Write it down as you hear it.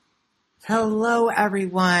Hello,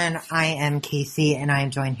 everyone. I am Casey, and I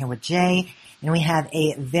am joined here with Jay, and we have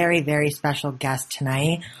a very, very special guest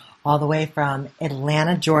tonight, all the way from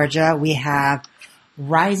Atlanta, Georgia. We have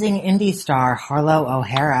rising indie star Harlow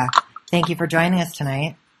O'Hara. Thank you for joining us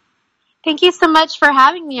tonight. Thank you so much for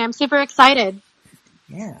having me. I'm super excited.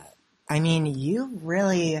 Yeah. I mean, you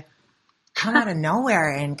really come out of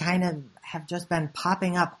nowhere and kind of have just been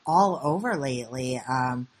popping up all over lately.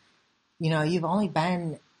 You've only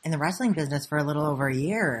been in the wrestling business for a little over a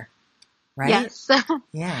year, right? Yes.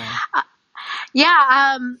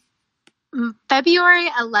 Yeah. February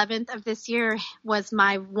 11th of this year was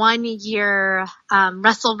my 1 year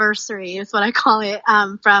Wrestleversary is what I call it,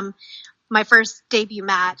 from my first debut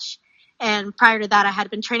match. And prior to that, I had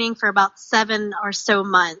been training for about 7 or so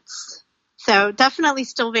months. So definitely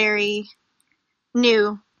still very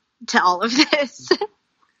new to all of this.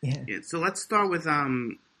 Yeah. So let's start with,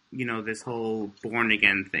 this whole Born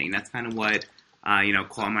Again thing. That's kind of what,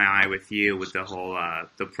 caught my eye with you, with the whole,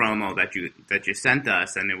 the promo that you sent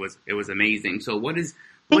us, and it was amazing. So what is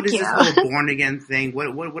this whole Born Again thing?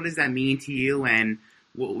 What does that mean to you? And,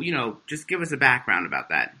 just give us a background about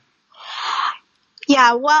that.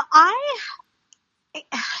 Yeah, well,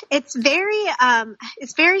 it's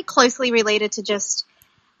very closely related to just,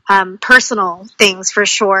 personal things for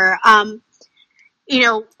sure.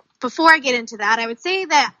 Before I get into that, I would say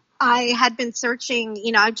that I had been searching,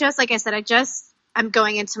 I'm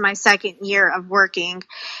going into my second year of working,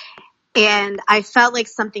 and I felt like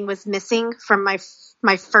something was missing from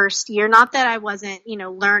my first year. Not that I wasn't,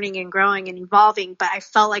 learning and growing and evolving, but I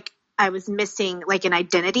felt like I was missing like an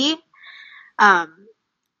identity.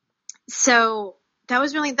 So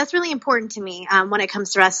that's really important to me, when it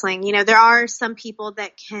comes to wrestling. There are some people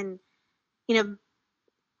that can,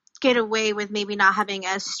 get away with maybe not having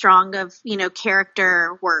as strong of,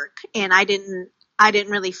 character work. And I didn't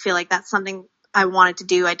really feel like that's something I wanted to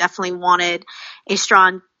do. I definitely wanted a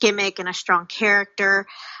strong gimmick and a strong character.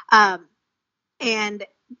 And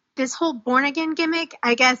this whole Born Again gimmick,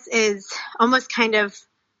 I guess, is almost kind of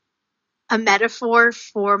a metaphor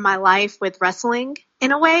for my life with wrestling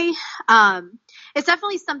in a way. It's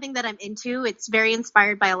definitely something that I'm into. It's very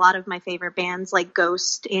inspired by a lot of my favorite bands like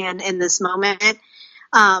Ghost and In This Moment.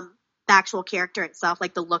 The actual character itself,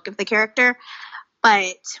 like the look of the character.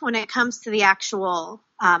 But when it comes to the actual,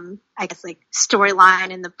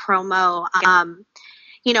 storyline and the promo,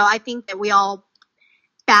 I think that we all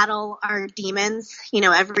battle our demons,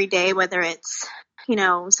 every day, whether it's,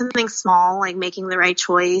 something small like making the right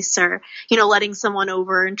choice or, letting someone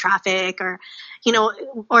over in traffic or,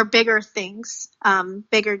 or bigger things,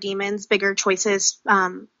 bigger demons, bigger choices.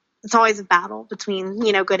 It's always a battle between,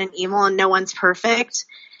 good and evil, and no one's perfect.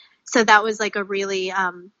 So that was like a really,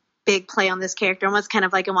 big play on this character. Almost kind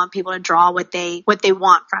of like I want people to draw what they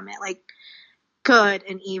want from it, like good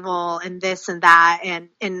and evil and this and that. And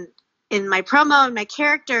in my promo and my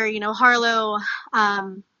character, Harlow,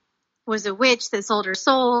 was a witch that sold her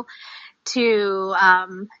soul to,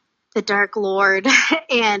 the Dark Lord.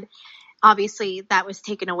 And obviously that was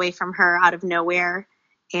taken away from her out of nowhere.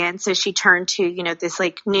 And so she turned to, this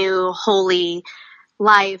like new holy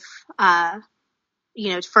life,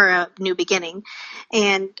 for a new beginning.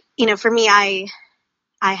 And, for me, I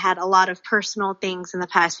had a lot of personal things in the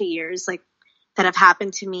past few years, like that have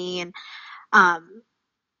happened to me. And,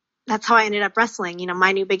 that's how I ended up wrestling.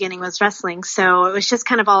 My new beginning was wrestling. So it was just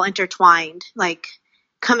kind of all intertwined, like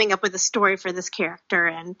coming up with a story for this character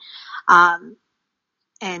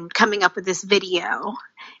and coming up with this video.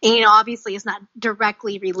 And, obviously it's not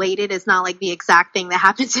directly related. It's not like the exact thing that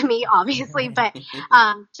happened to me, obviously, but,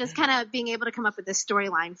 just kind of being able to come up with this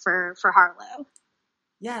storyline for Harlow.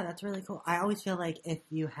 Yeah, that's really cool. I always feel like if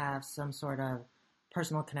you have some sort of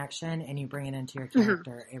personal connection and you bring it into your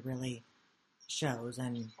character, it really shows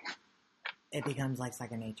and it becomes like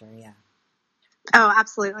second nature. Yeah. Oh,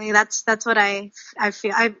 absolutely. That's what I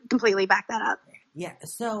feel. I completely back that up. Yeah.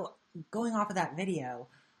 So going off of that video,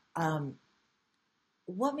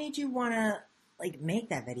 what made you want to like make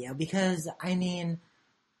that video? Because I mean,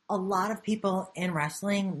 a lot of people in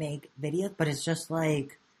wrestling make videos, but it's just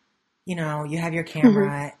like, you have your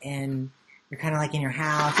camera and you're kind of like in your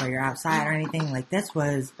house or you're outside or anything. Like that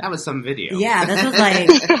was some video. Yeah, this was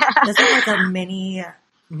like a mini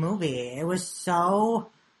movie. It was so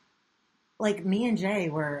like me and Jay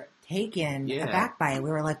were taken aback by it. We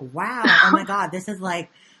were like, wow, oh my God, this is like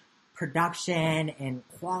production and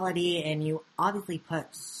quality, and you obviously put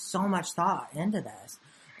so much thought into this.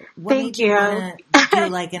 What Thank you. Want to do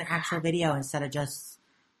like an actual video instead of just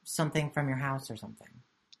something from your house or something?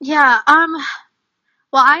 Yeah.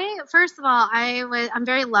 Well, first of all, I'm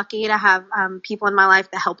very lucky to have people in my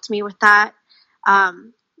life that helped me with that,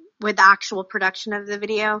 with the actual production of the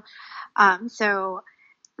video. So,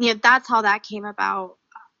 that's how that came about,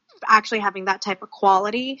 actually having that type of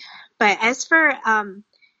quality. But as for,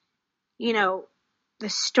 the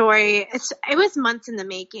story, it was months in the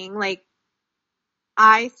making. Like,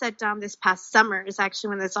 I sat down this past summer is actually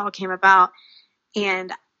when this all came about,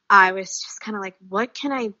 and I was just kind of like, what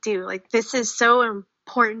can I do? Like, this is so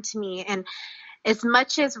important to me. And as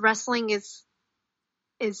much as wrestling is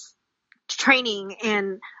training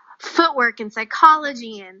and footwork and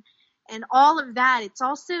psychology and all of that, it's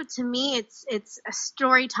also, to me, it's a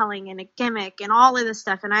storytelling and a gimmick and all of this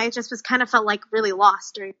stuff. And I just was kind of felt like really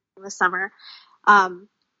lost during the summer. And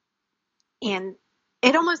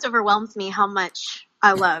it almost overwhelms me how much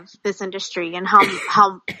I love this industry and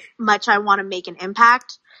how much I want to make an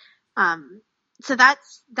impact. So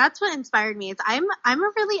that's what inspired me. I'm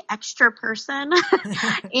a really extra person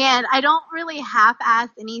and I don't really half-ass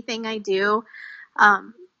anything I do.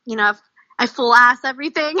 I full-ass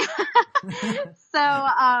everything. So,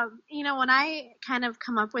 when I kind of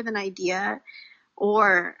come up with an idea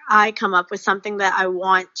or I come up with something that I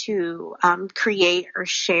want to create or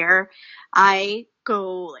share, I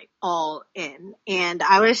go like all in. And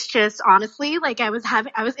I was just honestly like I was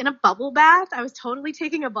in a bubble bath. I was totally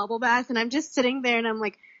taking a bubble bath and I'm just sitting there and I'm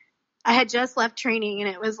like, I had just left training and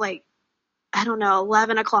it was like, I don't know,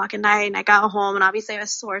 11 o'clock at night, and I got home and obviously I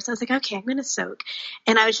was sore. So I was like, okay, I'm going to soak.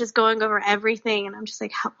 And I was just going over everything and I'm just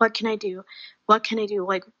like, what can I do? What can I do?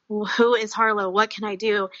 Like, who is Harlow? What can I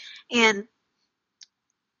do? And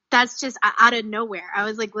that's just out of nowhere. I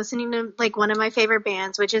was like listening to like one of my favorite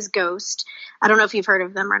bands, which is Ghost. I don't know if you've heard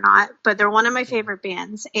of them or not, but they're one of my favorite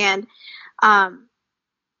bands. And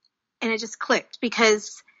it just clicked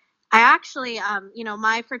because I actually,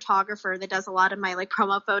 my photographer that does a lot of my like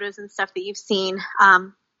promo photos and stuff that you've seen,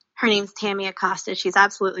 her name's Tammy Acosta. She's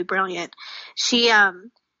absolutely brilliant. She,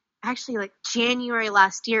 actually like January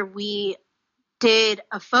last year, we did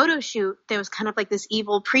a photo shoot that was kind of like this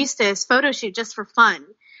evil priestess photo shoot just for fun.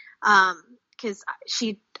 Cause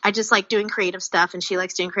I just like doing creative stuff and she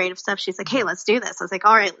likes doing creative stuff. She's like, hey, let's do this. I was like,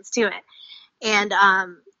 all right, let's do it.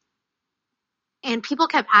 And people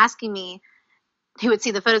kept asking me who would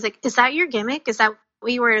see the photos, like, is that your gimmick? Is that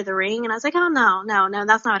what you wear to the ring? And I was like, oh no,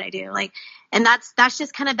 that's not what I do. Like, and that's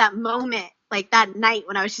just kind of that moment, like that night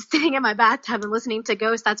when I was just sitting in my bathtub and listening to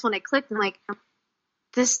Ghost. That's when it clicked. And like,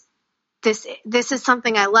 this is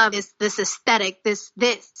something I love, is this aesthetic.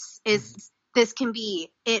 This can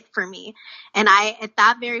be it for me. And I, at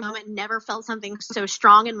that very moment, never felt something so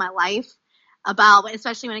strong in my life about,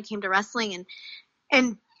 especially when it came to wrestling.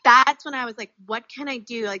 And that's when I was like, what can I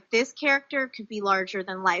do? Like, this character could be larger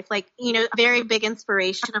than life. Like, a very big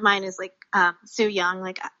inspiration of mine is like, Su Yung.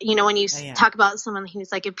 Like, when you talk about someone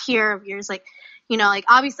who's like a peer of yours, like, like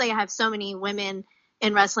obviously I have so many women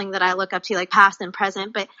in wrestling that I look up to, like past and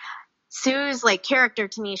present, but Sue's like character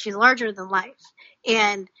to me, she's larger than life.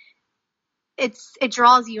 And it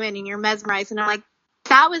draws you in and you're mesmerized. And I'm like,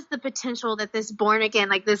 that was the potential that this born again,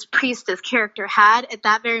 like this priestess character had at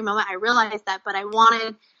that very moment. I realized that, but I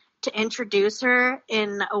wanted to introduce her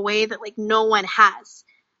in a way that like no one has.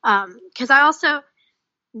 Cause I also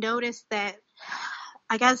noticed that,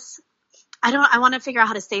 I guess, I want to figure out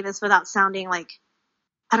how to say this without sounding like,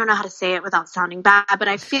 I don't know how to say it without sounding bad, but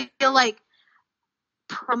I feel like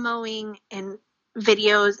promoting in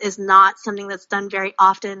videos is not something that's done very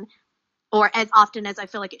often, or as often as I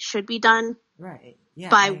feel like it should be done. Right. Yeah.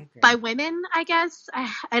 By women, I guess.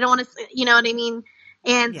 I don't want to, you know what I mean?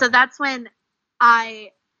 And so that's when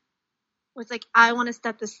I was like, I want to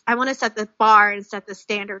set the bar and set the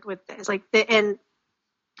standard with this. Like, and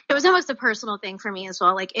it was almost a personal thing for me as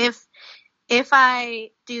well. Like, if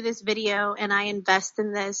I do this video and I invest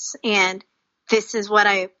in this and this is what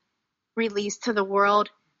I release to the world,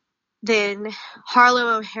 then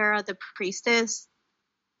Harlow O'Hara, the priestess,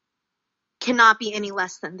 cannot be any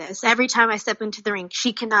less than this. Every time I step into the ring,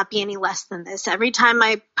 she cannot be any less than this. Every time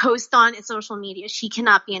I post on social media, she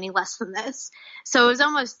cannot be any less than this. So it was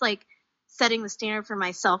almost like setting the standard for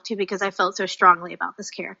myself too, because I felt so strongly about this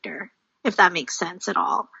character, if that makes sense at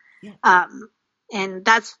all. Yeah. And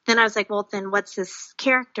then I was like, well, then what's this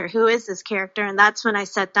character? Who is this character? And that's when I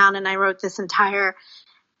sat down and I wrote this entire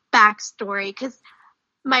backstory, because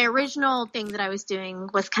my original thing that I was doing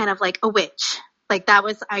was kind of like a witch. Like, that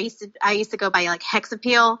was, I used to go by like Hex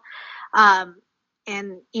Appeal. And,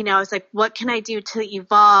 I was like, what can I do to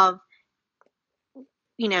evolve,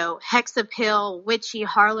 Hex Appeal, witchy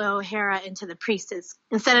Harlow O'Hara into the priestess,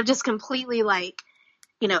 instead of just completely like,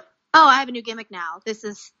 oh, I have a new gimmick now.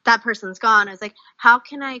 That person's gone. I was like, how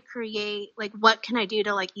can I create, like, what can I do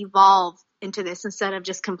to like evolve into this instead of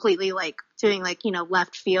just completely like doing like,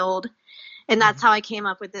 left field. And that's how I came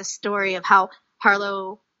up with this story of how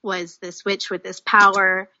Harlow was this witch with this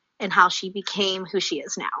power and how she became who she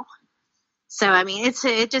is now. So, I mean,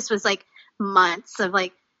 it just was like months of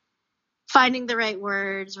like finding the right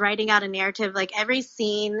words, writing out a narrative, like every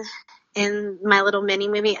scene in my little mini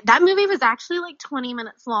movie. That movie was actually like 20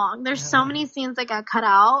 minutes long. There's so many scenes that got cut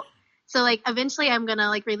out. So like eventually I'm going to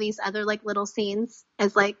like release other like little scenes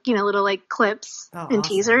as like, little like clips and awesome.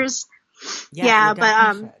 Teasers. Yeah,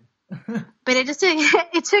 but but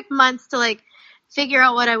it took months to like figure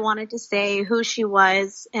out what I wanted to say, who she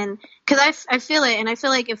was, and because I feel it, and I feel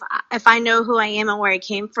like if I know who I am and where I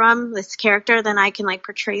came from, this character, then I can like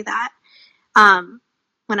portray that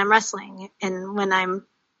when I'm wrestling and when I'm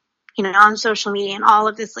on social media, and all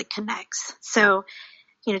of this like connects. So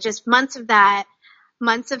just months of that,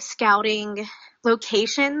 months of scouting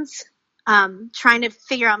locations, trying to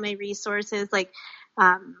figure out my resources, like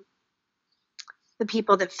the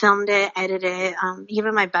people that filmed it, edited it.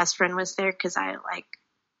 Even my best friend was there because I like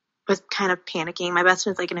was kind of panicking. My best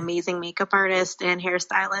friend's like an amazing makeup artist and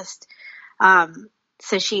hairstylist.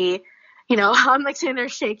 So she, I'm like sitting there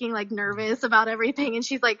shaking, like nervous about everything. And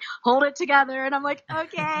she's like, hold it together. And I'm like,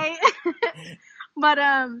 okay. But,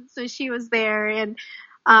 so she was there and,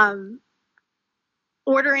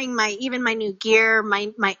 ordering my new gear,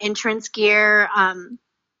 my entrance gear,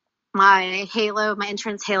 my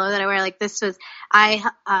entrance halo that I wear. Like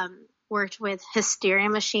I worked with Hysteria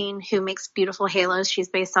Machine, who makes beautiful halos. She's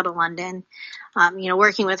based out of London.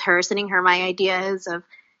 Working with her, sending her my ideas of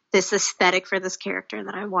this aesthetic for this character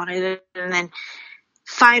that I wanted. And then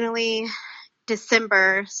finally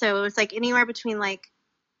December. So it was like anywhere between like,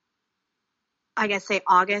 I guess say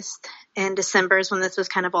August and December is when this was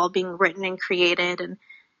kind of all being written and created. And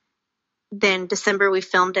then December we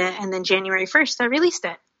filmed it. And then January 1st, I released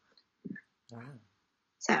it. Wow.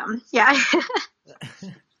 So, yeah.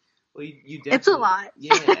 Well, you it's a lot.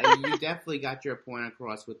 Yeah, I mean, you definitely got your point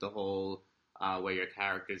across with the whole where your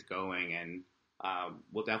character's going, and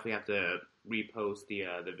we'll definitely have to repost the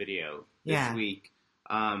video this week.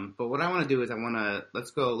 But what I want to do is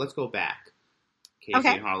let's go back, Casey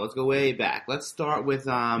and Harlow. Let's go way back. Let's start with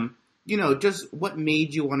just what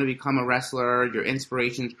made you want to become a wrestler, your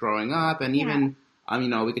inspirations growing up, and even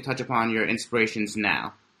we could touch upon your inspirations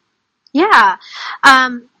now. Yeah.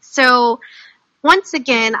 So once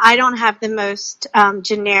again, I don't have the most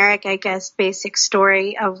generic, I guess, basic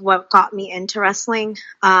story of what got me into wrestling.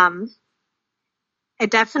 I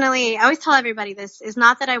always tell everybody this, is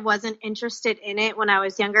not that I wasn't interested in it when I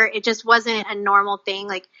was younger. It just wasn't a normal thing.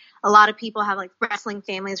 Like a lot of people have like wrestling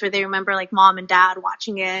families where they remember like mom and dad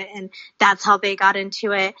watching it, and that's how they got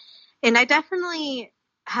into it. And I definitely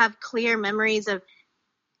have clear memories of,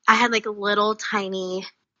 I had like a little tiny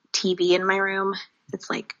TV in my room. It's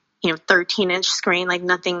like, 13-inch screen, like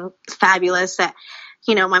nothing fabulous that,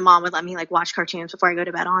 my mom would let me like watch cartoons before I go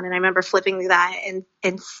to bed on. And I remember flipping through that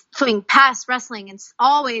and flipping past wrestling, and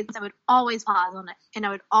I would always pause on it, and I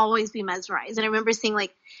would always be mesmerized. And I remember seeing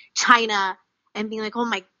like China and being like, oh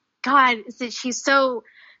my God, is this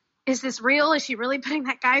real? Is she really putting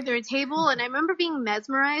that guy through a table? And I remember being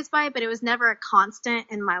mesmerized by it, but it was never a constant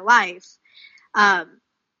in my life.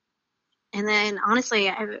 And then honestly,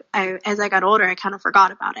 I as I got older, I kind of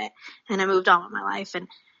forgot about it, and I moved on with my life. And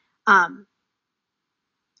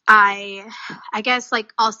I guess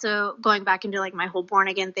like also going back into like my whole born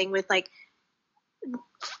again thing with like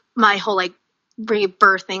my whole like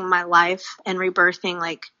rebirthing my life and rebirthing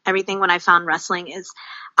like everything when I found wrestling is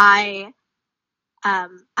I'm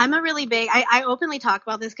a really big, I openly talk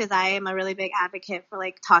about this because I am a really big advocate for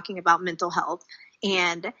like talking about mental health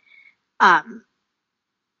and, and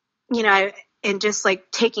just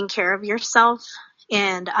like taking care of yourself.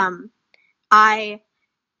 And, I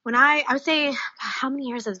would say, how many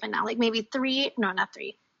years has it been now? Like maybe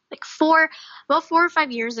like 4 or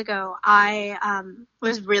 5 years ago, I,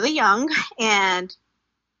 was really young, and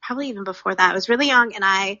probably even before that, I was really young, and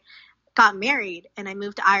I got married and I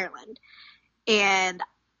moved to Ireland, and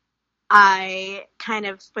I kind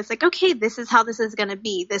of was like, okay, this is how this is going to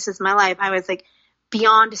be. This is my life. I was like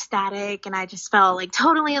beyond ecstatic, and I just felt like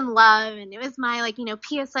totally in love, and it was my like,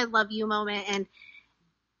 P.S. I love you moment.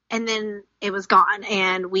 And then it was gone,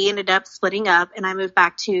 and we ended up splitting up, and I moved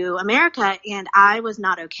back to America, and I was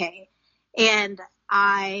not okay. And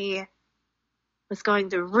I was going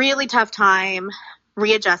through a really tough time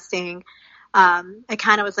readjusting. I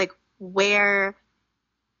kind of was like, where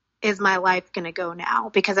is my life going to go now?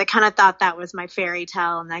 Because I kind of thought that was my fairy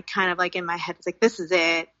tale. And I kind of like in my head was like, this is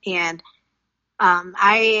it. And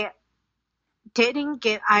I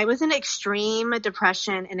was in extreme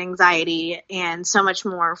depression and anxiety and so much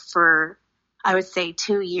more for, I would say,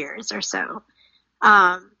 2 years or so.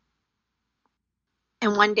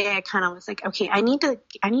 And one day I kind of was like, okay, I need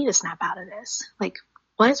to snap out of this. Like,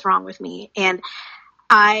 what is wrong with me? And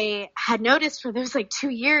I had noticed for those like 2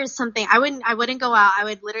 years something, I wouldn't go out. I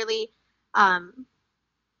would literally,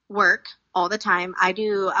 work all the time. I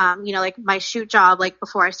do, like my shoot job, like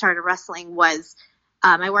before I started wrestling was,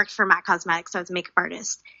 I worked for MAC Cosmetics. So I was a makeup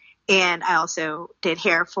artist. And I also did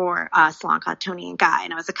hair for salon called Toni & Guy,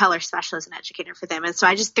 and I was a color specialist and educator for them. And so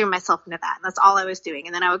I just threw myself into that, and that's all I was doing.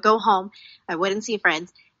 And then I would go home, I wouldn't see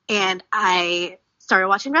friends, and I started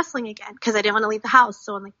watching wrestling again because I didn't want to leave the house.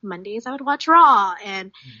 So on like Mondays, I would watch Raw,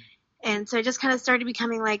 and so I just kind of started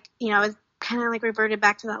becoming like, I was kind of like reverted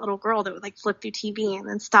back to that little girl that would like flip through TV and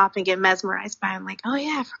then stop and get mesmerized by. I'm like, oh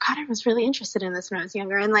yeah, I forgot I was really interested in this when I was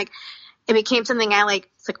younger, and like it became something I like.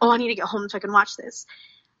 It's like, oh, I need to get home so I can watch this.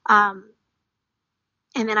 And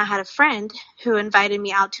then I had a friend who invited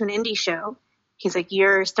me out to an indie show. He's like,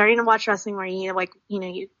 you're starting to watch wrestling where you need to like,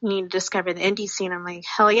 you need to discover the indie scene. I'm like,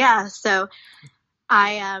 hell yeah. So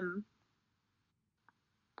I,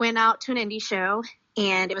 went out to an indie show,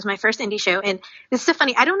 and it was my first indie show. And it's so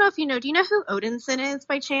funny. I don't know if do you know who Odinson is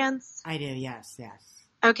by chance? I do. Yes.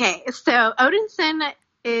 Okay. So Odinson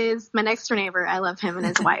is my next door neighbor. I love him and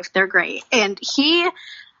his wife. They're great. And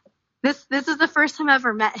this is the first time I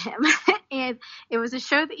ever met him. And it was a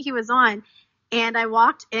show that he was on. And I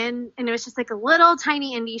walked in, and it was just like a little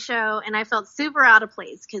tiny indie show. And I felt super out of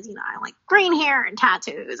place because, I like green hair and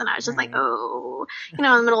tattoos. And I was just like, oh, in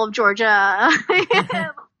the middle of Georgia,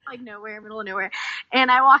 like nowhere, middle of nowhere. And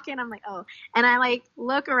I walk in, I'm like, oh. And I like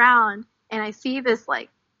look around, and I see this like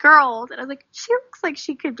girl that I was like, she looks like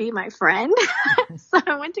she could be my friend. So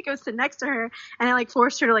I went to go sit next to her, and I like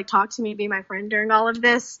forced her to like talk to me, be my friend during all of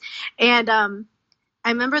this. And I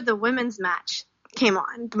remember the women's match came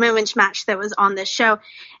on, the women's match that was on this show,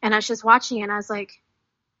 and I was just watching it, and I was like,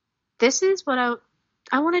 this is what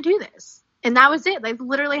I want to do this. And that was it. Like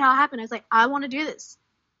literally how it happened. I was like, I want to do this.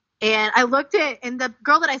 And I looked at, and the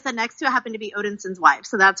girl that I sat next to happened to be Odinson's wife.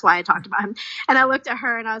 So that's why I talked about him. And I looked at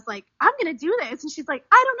her, and I was like, I'm going to do this. And she's like,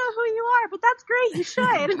 I don't know who you are, but that's great. You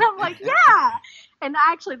should. And I'm like, yeah. And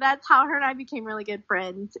actually that's how her and I became really good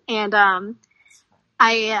friends. And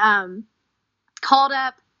I called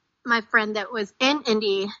up my friend that was in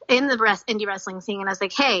the indie wrestling scene. And I was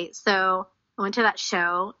like, hey, so I went to that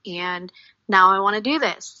show, and now I want to do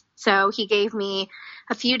this. So he gave me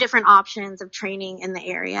a few different options of training in the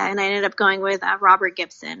area, and I ended up going with Robert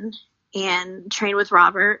Gibson and trained with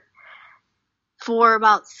Robert for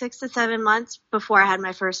about 6 to 7 months before I had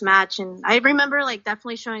my first match. And I remember like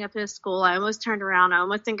definitely showing up to his school. I almost turned around. I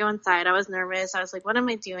almost didn't go inside. I was nervous. I was like, what am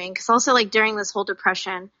I doing? Because also like during this whole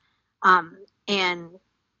depression and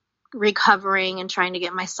recovering and trying to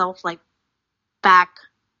get myself like back,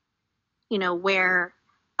 where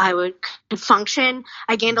I would function,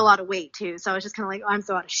 I gained a lot of weight too. So I was just kind of like, oh, I'm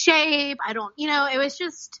so out of shape. I don't,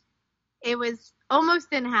 it was almost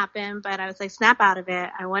didn't happen, but I was like, snap out of it.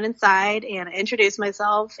 I went inside and I introduced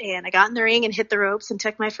myself, and I got in the ring and hit the ropes and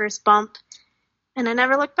took my first bump, and I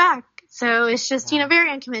never looked back. So it's just, very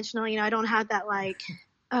unconventional. I don't have that like,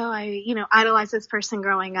 oh, I, idolized this person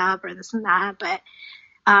growing up or this and that. But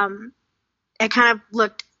I've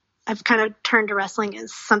kind of turned to wrestling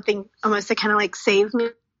as something almost to kind of like save me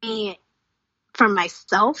from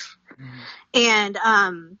myself and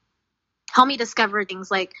help me discover things.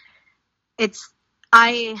 Like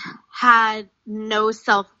I had no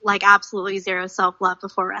absolutely zero self-love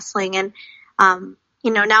before wrestling. And,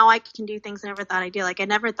 now I can do things I never thought I'd do. Like I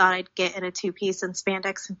never thought I'd get in a 2-piece and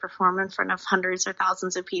spandex and perform in front of hundreds or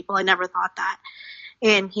thousands of people. I never thought that.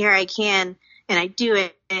 And here I can, and I do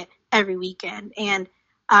it every weekend. And,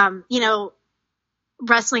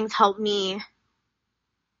 wrestling's helped me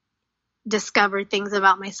discover things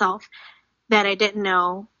about myself that I didn't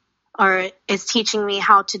know, or is teaching me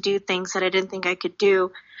how to do things that I didn't think I could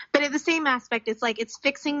do. But at the same aspect, it's like it's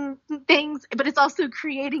fixing things, but it's also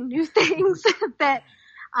creating new things that, that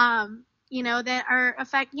are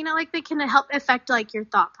like they can help affect like your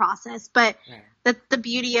thought process. But the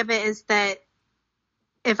beauty of it is that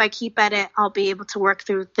if I keep at it, I'll be able to work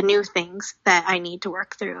through the new things that I need to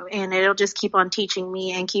work through, and it'll just keep on teaching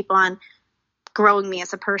me and keep on growing me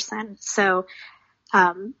as a person. So,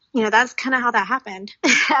 that's kind of how that happened.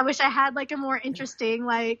 I wish I had like a more interesting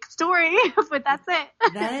like story, but that's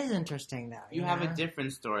it. That is interesting though. You have a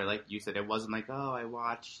different story. Like you said, it wasn't like, oh, I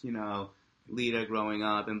watched, Lita growing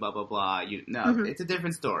up and blah blah blah. It's a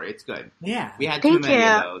different story. It's good. Yeah, we had too many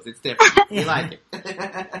of those. It's different. We like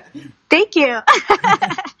it. Thank you.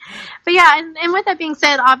 But yeah, and with that being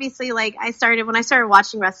said, obviously, like when I started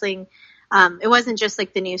watching wrestling, it wasn't just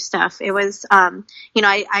like the new stuff. It was,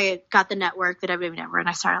 I got the network, the WWE network, and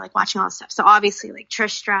I started like watching all this stuff. So obviously, like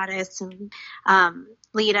Trish Stratus and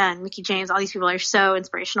Lita and Mickie James, all these people are so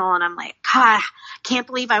inspirational, and I'm like, God, I can't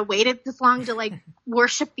believe I waited this long to like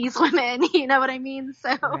worship these women. You know what I mean?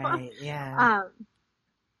 So, right, yeah.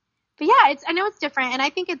 But yeah, I know it's different, and I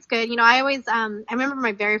think it's good. I always, I remember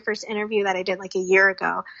my very first interview that I did like a year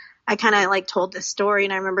ago. I kind of like told this story,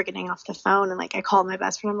 and I remember getting off the phone and like I called my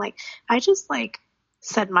best friend. I'm like, I just like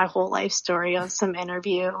said my whole life story on some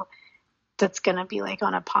interview that's gonna be like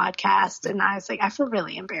on a podcast, and I was like, I feel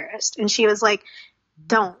really embarrassed. And she was like,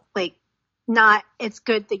 don't, like, not. It's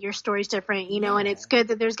good that your story's different, and it's good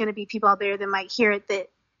that there's gonna be people out there that might hear it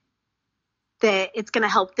that it's gonna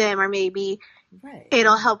help them, or maybe. Right.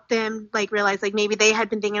 It'll help them like realize like maybe they had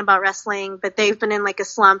been thinking about wrestling, but they've been in like a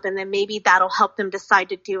slump, and then maybe that'll help them decide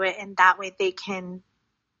to do it, and that way they can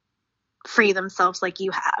free themselves like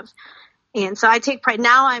you have. And so I take pride.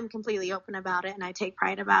 Now I'm completely open about it, and I take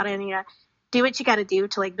pride about it. And do what you got to do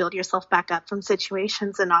to like build yourself back up from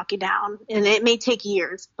situations and knock you down. And it may take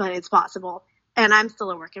years, but it's possible. And I'm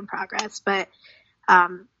still a work in progress. But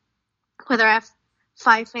whether I have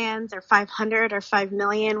 5 fans or 500 or 5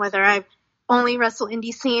 million, whether I've only wrestle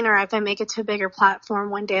indie scene or if I make it to a bigger platform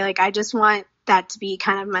one day, like I just want that to be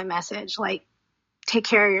kind of my message. Like, take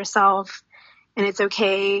care of yourself, and it's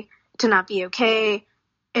okay to not be okay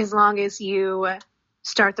as long as you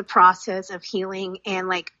start the process of healing and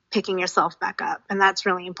like picking yourself back up. And that's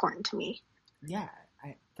really important to me. Yeah,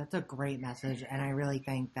 that's a great message, and I really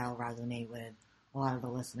think that'll resonate with a lot of the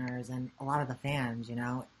listeners and a lot of the fans.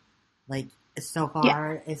 Like so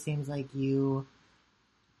far, It seems like you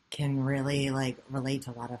can really like relate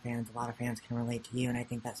to a lot of fans. A lot of fans can relate to you, and I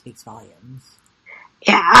think that speaks volumes.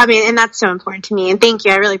 Yeah, I mean, and that's so important to me. And thank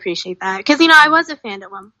you, I really appreciate that. Because I was a fan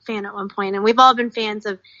at one point, and we've all been fans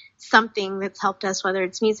of something that's helped us, whether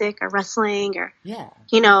it's music or wrestling or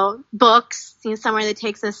books. Somewhere that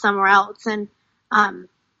takes us somewhere else. And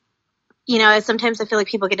sometimes I feel like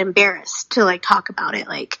people get embarrassed to like talk about it,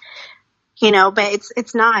 like. But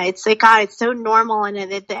it's not. It's like, God, it's so normal, and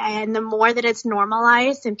the more that it's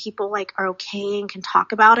normalized and people like are okay and can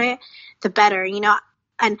talk about it, the better.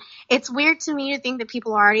 And it's weird to me to think that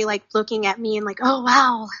people are already like looking at me and like, oh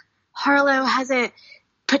wow, Harlow has it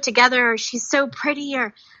put together, or she's so pretty,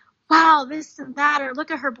 or wow, this and that, or look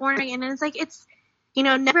at her born again. And it's like, it's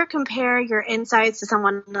never compare your insides to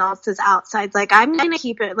someone else's outsides. Like, I'm going to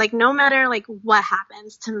keep it, like, no matter, like, what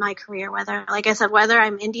happens to my career, whether, like I said, whether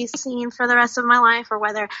I'm indie scene for the rest of my life or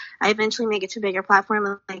whether I eventually make it to a bigger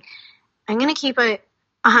platform, like, I'm going to keep it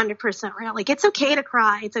 100% real. Like, it's okay to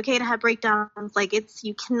cry. It's okay to have breakdowns. Like,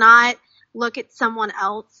 you cannot look at someone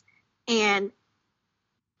else and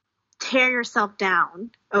tear yourself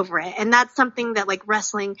down over it. And that's something that, like,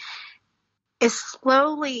 wrestling is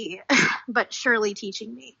slowly but surely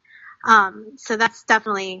teaching me. So that's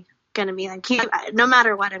definitely going to be like, no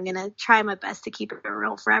matter what, I'm going to try my best to keep it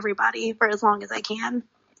real for everybody for as long as I can.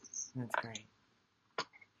 That's great.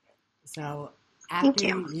 So after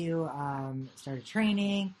you started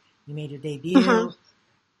training, you made your debut.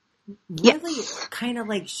 Mm-hmm. Really, kind of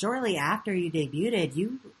like shortly after you debuted,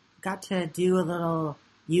 you got to do a little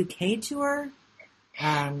UK tour.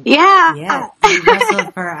 Yeah. You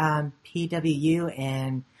wrestled for PWU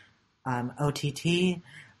and OTT.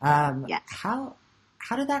 Yes. How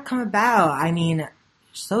did that come about? I mean,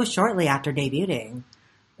 so shortly after debuting.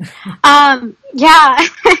 Yeah.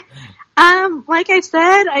 Like I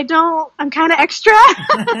said, I'm kind of extra.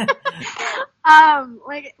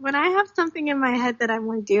 Like when I have something in my head that I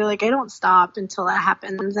want to do, like I don't stop until that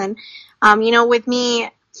happens. And, with me,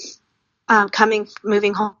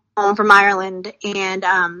 moving home from Ireland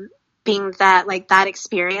and, being that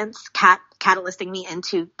experience catalyzing me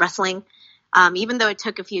into wrestling, even though it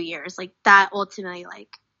took a few years, like that ultimately,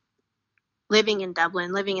 like living in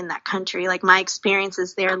Dublin, living in that country, like my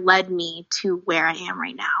experiences there led me to where I am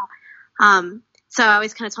right now. So I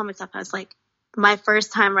always kind of told myself, I was like, my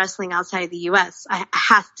first time wrestling outside of the U.S., I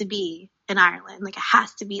has to be in Ireland. Like it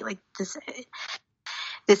has to be like this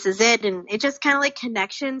is it. And it just kind of like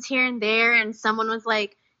connections here and there. And someone was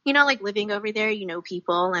like, like living over there,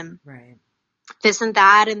 people and right. This and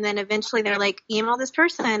that. And then eventually they're like, email this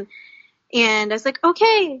person. And I was like,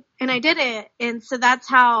 okay. And I did it. And so that's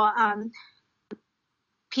how,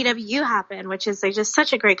 PWU happened, which is they're just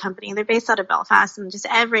such a great company. They're based out of Belfast, and just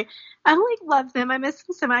I like love them. I miss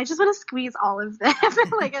them so much. I just want to squeeze all of them.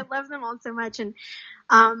 Like I love them all so much. And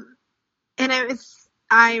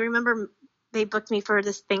I remember they booked me for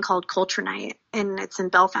this thing called Culture Night, and it's in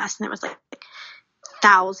Belfast, and it was like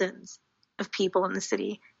thousands of people in the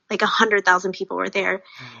city, like 100,000 people were there.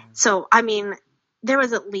 So, I mean, there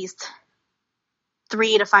was at least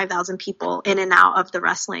 3,000 to 5,000 people in and out of the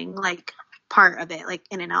wrestling, like part of it, like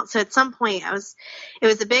in and out. So at some point it was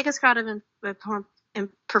the biggest crowd I've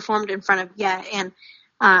performed in front of yet. And,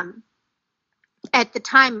 at the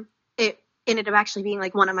time it ended up actually being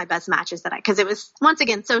like one of my best matches cause it was once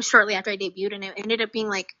again, so shortly after I debuted, and it ended up being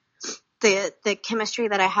like the chemistry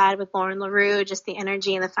that I had with Lauren LaRue, just the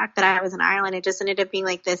energy and the fact that I was in Ireland, it just ended up being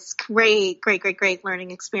like this great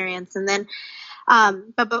learning experience. And then,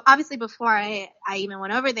 but obviously before I even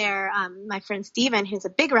went over there, my friend Steven, who's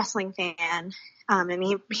a big wrestling fan,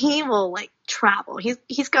 and he will like travel.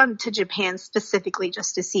 He's gone to Japan specifically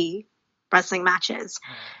just to see wrestling matches.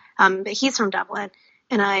 But he's from Dublin,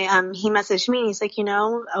 and he messaged me and he's like,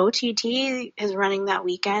 OTT is running that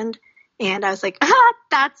weekend. And I was like,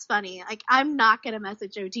 that's funny. Like, I'm not going to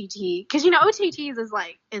message OTT because, OTTs is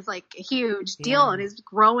like a huge deal and is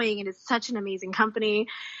growing and it's such an amazing company.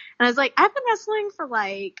 And I was like, I've been wrestling for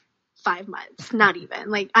like 5 months, not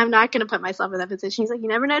even. Like, I'm not going to put myself in that position. He's like, you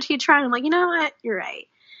never know till you try. And I'm like, you know what? You're right.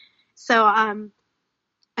 So, I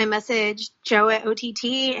messaged Joe at OTT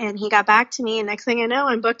and he got back to me. And next thing I know,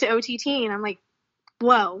 I'm booked at OTT and I'm like,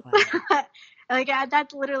 whoa. Wow. Like,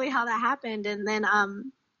 that's literally how that happened. And then,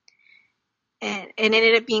 and it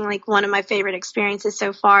ended up being like one of my favorite experiences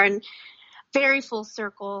so far and very full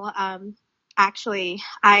circle. Actually,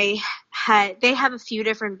 they have a few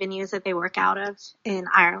different venues that they work out of in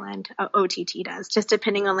Ireland. OTT does, just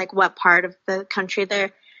depending on like what part of the country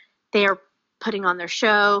they are putting on their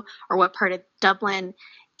show or what part of Dublin.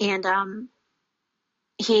 And,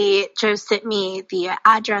 Joe sent me the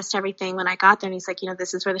address to everything when I got there and he's like,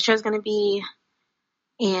 this is where the show's going to be.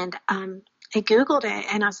 And, I Googled it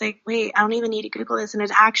and I was like, wait, I don't even need to Google this. And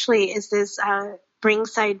it actually is this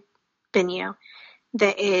ringside venue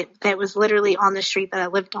that was literally on the street that I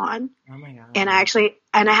lived on. Oh my God. And I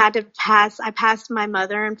passed my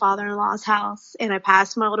mother and father-in-law's house and I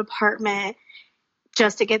passed my old apartment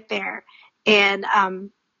just to get there. And,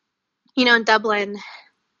 in Dublin,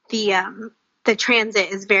 the transit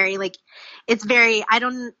is very it's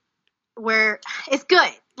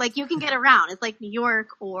good. Like you can get around. It's like New York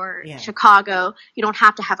or Chicago. You don't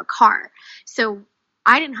have to have a car. So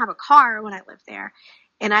I didn't have a car when I lived there.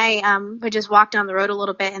 And I would just walk down the road a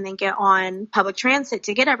little bit and then get on public transit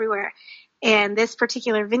to get everywhere. And this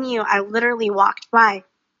particular venue, I literally walked by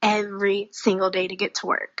every single day to get to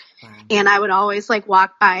work. Wow. And I would always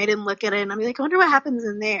walk by it and look at it and I'd be like, I wonder what happens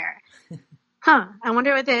in there. I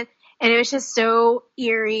wonder what and it was just so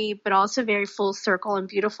eerie, but also very full circle and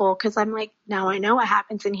beautiful because I'm like, now I know what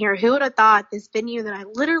happens in here. Who would have thought this venue that I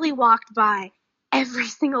literally walked by every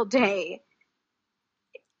single day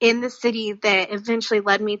in the city that eventually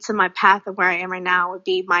led me to my path of where I am right now would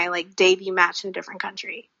be my debut match in a different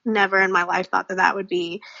country. Never in my life thought that would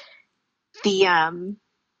be the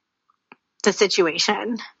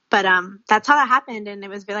situation. But that's how that happened. And it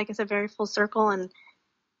was, like I said, very full circle and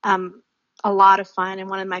a lot of fun and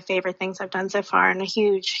one of my favorite things I've done so far and a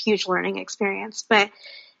huge learning experience. But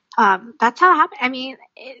that's how it happened. I mean,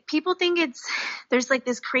 people think there's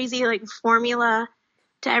this crazy formula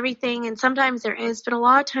to everything. And sometimes there is, but a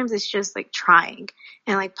lot of times it's just trying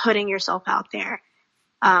and putting yourself out there,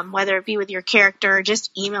 whether it be with your character or just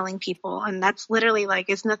emailing people. And that's literally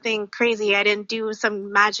it's nothing crazy. I didn't do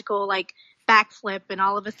some magical backflip and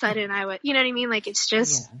all of a sudden I would, you know what I mean? It's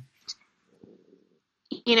just,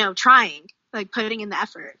 trying, putting in the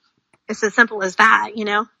effort. It's as simple as that,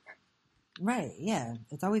 Right. Yeah.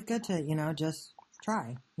 It's always good to, just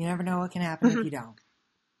try. You never know what can happen if you don't.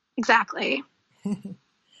 Exactly.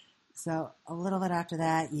 So a little bit after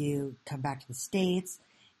that, you come back to the States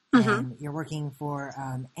and you're working for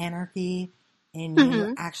Anarchy and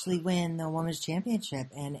you actually win the Women's Championship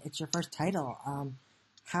and it's your first title.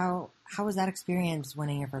 How was that experience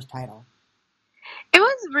winning your first title? It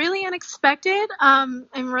was really unexpected, and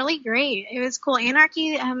really great. It was cool.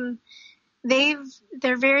 Anarchy,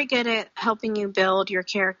 they're very good at helping you build your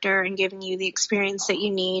character and giving you the experience that you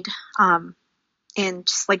need, and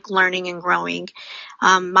just learning and growing.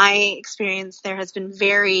 My experience there has been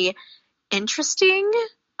very interesting.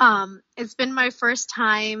 It's been my first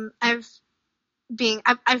time I've been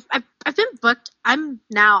booked. I'm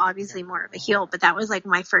now obviously more of a heel, but that was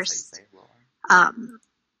my first,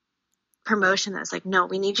 promotion that's no,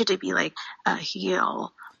 we need you to be a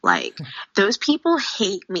heel Like, those people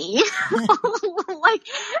hate me. Like,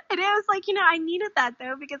 and it was like, I needed that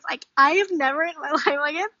though, because like, I have never in my life,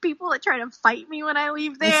 like, I have people that try to fight me when I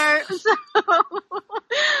leave there. So,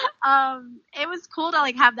 it was cool to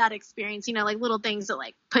like have that experience, like little things that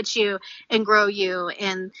like put you and grow you,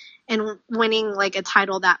 and winning like a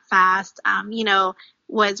title that fast,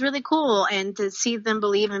 was really cool. And to see them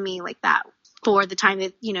believe in me like that for the time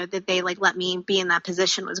that, that they like let me be in that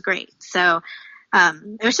position was great. So,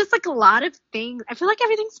 it was just like a lot of things. I feel like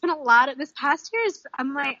everything's been a lot of this past year.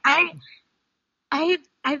 I'm like, when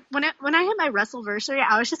I had my Wrestleversary,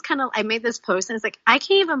 I was just kind of, I made this post and it's like, I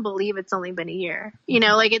can't even believe it's only been a year,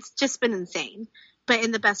 like it's just been insane, but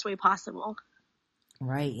in the best way possible.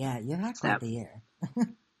 Right. Yeah. You've had quite the year.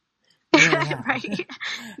 Right.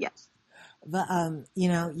 Yes. But,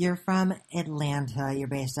 you're from Atlanta. You're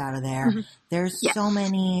based out of there. Mm-hmm. There's so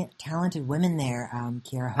many talented women there.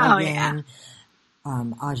 Kiera Hogan,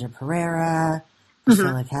 Aja Pereira,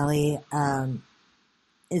 Priscilla Kelly.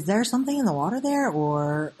 Is there something in the water there,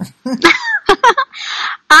 or?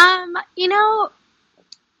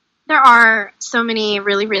 There are so many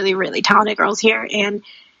really, really, really talented girls here. And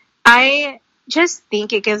I just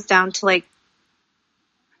think it goes down to like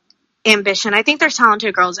ambition. I think there's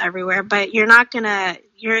talented girls everywhere, but you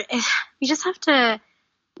just have to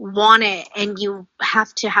want it, and you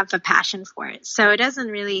have to have a passion for it. So it doesn't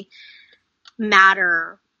really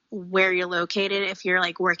matter where you're located if you're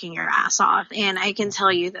like working your ass off. And I can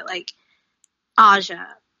tell you that like Aja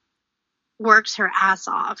works her ass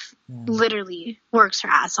off, literally works her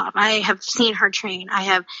ass off. I have seen her train. I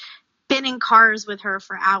have been in cars with her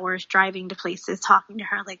for hours, driving to places, talking to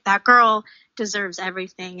her. Like, that girl deserves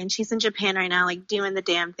everything. And she's in Japan right now, like doing the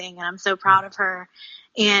damn thing. And I'm so proud of her.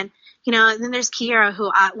 And, and then there's Kiera,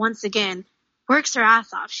 who once again works her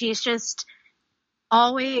ass off. She's just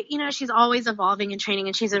always, she's always evolving and training,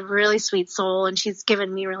 and she's a really sweet soul, and she's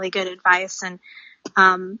given me really good advice. And,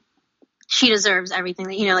 she deserves everything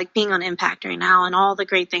that, like being on Impact right now and all the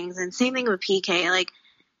great things. And same thing with PK, like,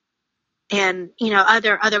 and,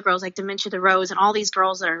 other girls like Dementia the Rose and all these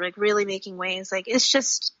girls that are like really making waves. Like, it's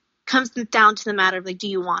just comes down to the matter of like, do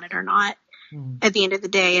you want it or not at the end of the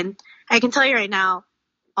day? And I can tell you right now,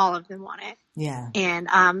 all of them want it. Yeah. And,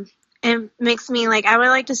 it makes me like, I would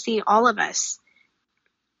like to see all of us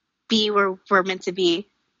be where we're meant to be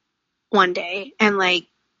one day. And like,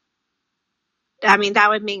 I mean, that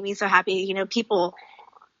would make me so happy.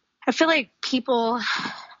 I feel like people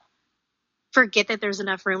forget that there's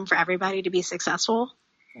enough room for everybody to be successful.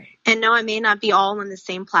 Right. And no, it may not be all on the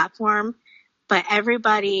same platform, but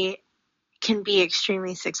everybody can be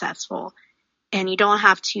extremely successful, and you don't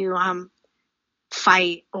have to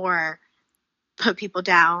fight or put people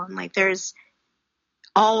down. Like, there's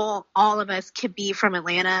all of us could be from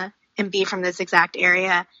Atlanta and be from this exact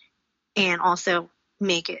area and also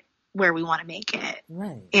make it where we want to make it.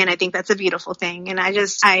 Right. And I think that's a beautiful thing. And I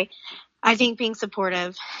think being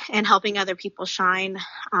supportive and helping other people shine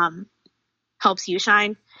helps you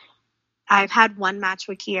shine. I've had one match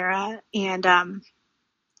with Kiera and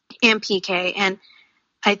PK, and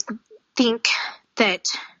I think that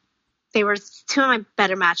they were two of my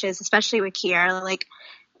better matches, especially with Kiera. Like,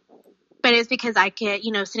 but it's because I get,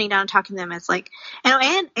 sitting down and talking to them. It's like,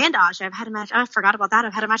 and Aja, I've had a match. I forgot about that.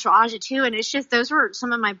 I've had a match with Aja too. And it's just, those were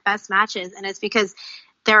some of my best matches. And it's because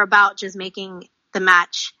they're about just making the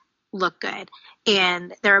match look good.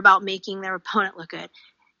 And they're about making their opponent look good,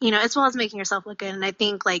 as well as making yourself look good. And I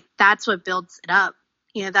think like, that's what builds it up.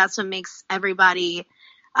 That's what makes everybody,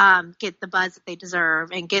 get the buzz that they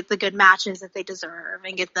deserve, and get the good matches that they deserve,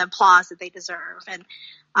 and get the applause that they deserve. And,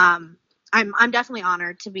 I'm definitely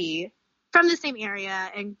honored to be from the same area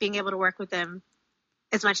and being able to work with them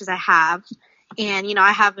as much as I have. And,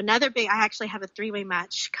 I actually have a 3-way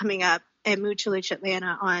match coming up at Mucha Lucha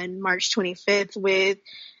Atlanta on March 25th with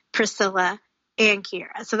Priscilla and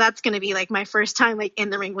Kiera. So that's going to be like my first time like in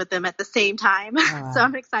the ring with them at the same time. Oh, wow. So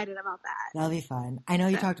I'm excited about that. That'll be fun. I know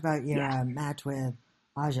you talked about your match with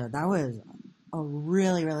Aja. That was a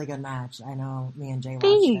really, really good match. I know me and Jay watched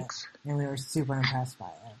it, and we were super impressed by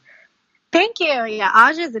it. Thank you. Yeah,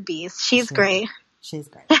 Aja's a beast. She's great. She's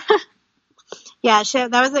great. Yeah,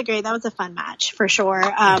 that was a fun match for sure.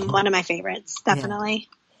 One of my favorites, definitely.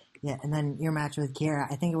 Yeah, and then your match with Kiera,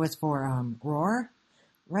 I think it was for Roar,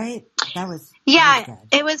 right? That was good.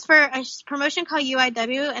 It was for a promotion called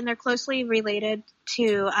UIW, and they're closely related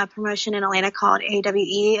to a promotion in Atlanta called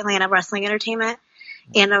AWE, Atlanta Wrestling Entertainment.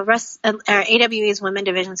 And AWE's women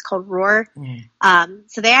division is called Roar.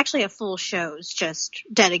 So they actually have full shows just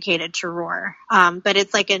dedicated to Roar. But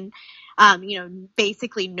it's like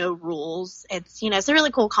basically no rules. It's, it's a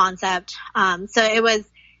really cool concept. So it was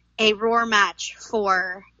a Roar match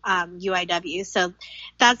for UIW. So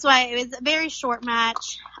that's why it was a very short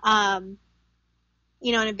match, in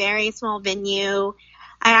a very small venue.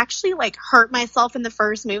 I actually hurt myself in the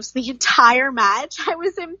first moves the entire match. I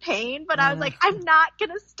was in pain, but I was like, I'm not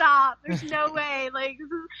going to stop. There's no way. This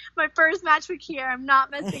is my first match with Kiera. I'm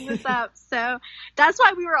not messing this up. So that's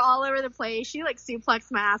why we were all over the place. She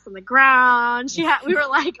suplexed my ass on the ground. We were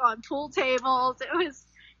on pool tables.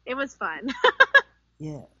 It was fun.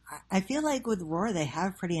 Yeah. I feel like with Roar, they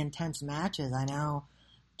have pretty intense matches. I know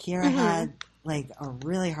Kiera had a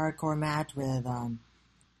really hardcore match with,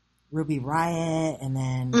 Ruby Riott, and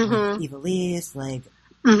then Ivelisse,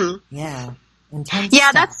 yeah, intense.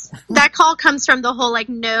 Yeah, stuff. that call comes from the whole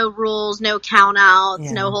no rules, no count outs,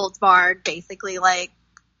 no holds barred. Basically,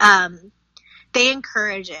 they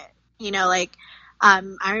encourage it.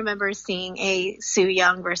 I remember seeing a Su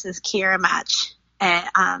Yung versus Kiera match at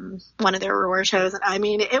one of their Roar shows, and I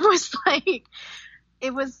mean, it was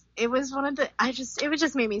it was one of the. It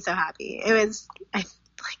just made me so happy.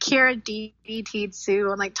 Kiera DDT'd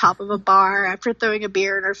Sue on top of a bar after throwing a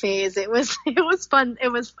beer in her face. It was fun.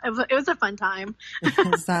 It was a fun time.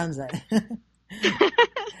 Sounds it.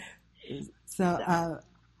 So,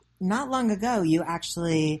 not long ago, you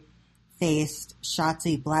actually faced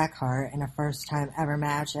Shotzi Blackheart in a first time ever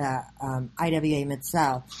match at IWA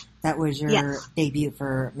Mid-South. That was your debut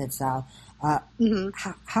for Mid-South. How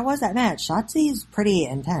was that match? Shotzi's pretty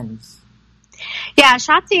intense. Yeah,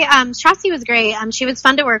 Shotzi was great. She was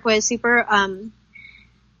fun to work with, super,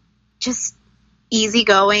 just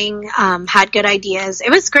easygoing, had good ideas.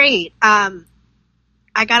 It was great. I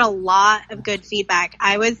got a lot of good feedback.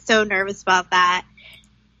 I was so nervous about that.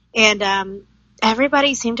 And,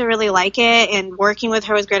 everybody seemed to really like it, and working with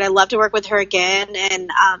her was great. I'd love to work with her again.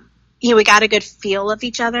 And, we got a good feel of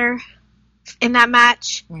each other in that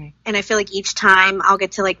match. And I feel like each time I'll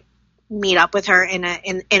get to meet up with her in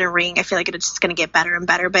a ring. I feel like it's just going to get better and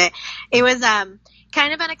better, but it was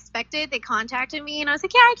kind of unexpected. They contacted me and I was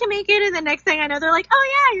like, yeah, I can make it. And the next thing I know, they're like,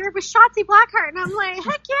 oh yeah, you're with Shotzi Blackheart. And I'm like,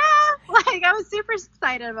 heck yeah. I was super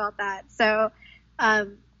excited about that. So I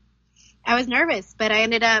was nervous, but I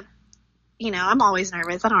ended up, I'm always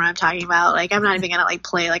nervous. I don't know what I'm talking about. I'm not even going to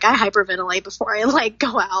play. I hyperventilate before I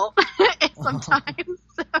go out sometimes.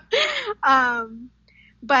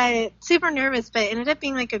 But super nervous, but it ended up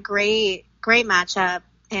being a great matchup,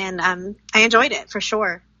 and I enjoyed it for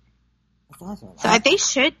sure. That's awesome. So they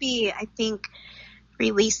should be, I think,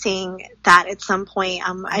 releasing that at some point.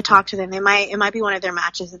 I talked to them. It might be one of their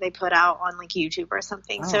matches that they put out on YouTube or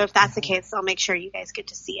something. So if that's the case, I'll make sure you guys get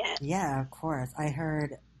to see it. Yeah, of course. I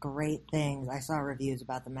heard great things. I saw reviews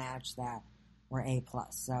about the match that were A+,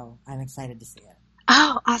 so I'm excited to see it.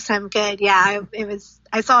 Oh, awesome. Good. Yeah,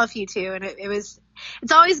 I saw a few too, and it's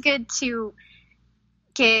always good to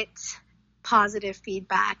get positive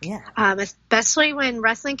feedback. Yeah. Especially when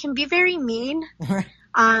wrestling can be very mean.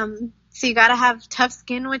 So you gotta have tough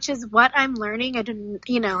skin, which is what I'm learning. I didn't,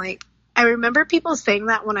 I remember people saying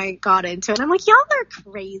that when I got into it. I'm like, y'all are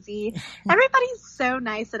crazy. Everybody's so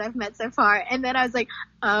nice that I've met so far. And then I was like,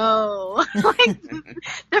 oh,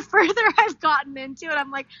 the further I've gotten into it,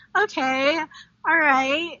 I'm like, okay, all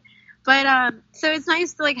right. But, so it's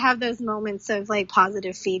nice to have those moments of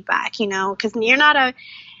positive feedback, cause you're not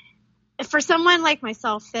for someone like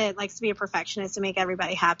myself that likes to be a perfectionist and make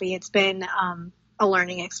everybody happy, it's been, a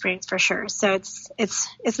learning experience for sure. So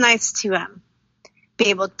it's nice to, be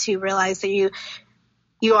able to realize that you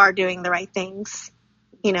are doing the right things,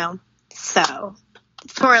 so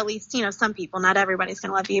for at least, some people, not everybody's going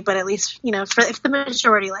to love you, but at least, if the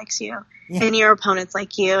majority likes you and your opponents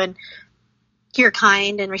like you and you're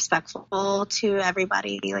kind and respectful to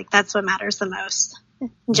everybody, that's what matters the most.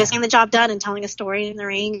 Just getting the job done and telling a story in the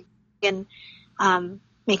ring and,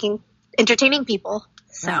 entertaining people.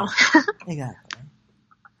 So. Exactly.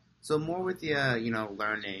 So more with the,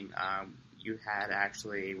 learning, you had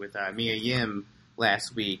actually with Mia Yim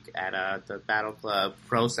last week at the Battle Club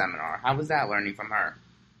Pro Seminar. How was that learning from her?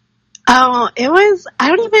 Oh, it was,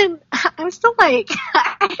 I was still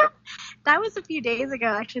that was a few days ago,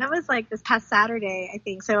 actually. That was this past Saturday, I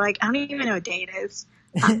think. So I don't even know what day it is.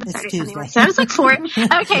 It's Tuesday. So it was 4.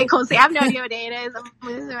 Okay, cool. See, I have no idea what day it is. I'm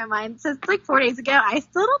losing my mind. So it's 4 days ago. I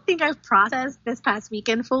still don't think I've processed this past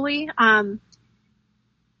weekend fully.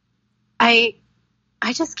 I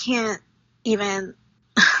just can't even.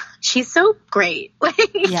 She's so great.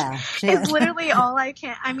 Yeah, it's literally all I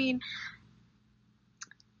can. I mean,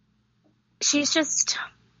 she's just.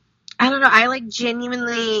 I don't know. I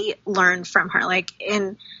genuinely learned from her.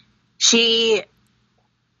 And she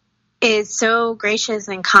is so gracious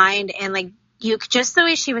and kind, and just the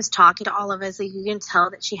way she was talking to all of us, like you can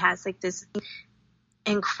tell that she has like this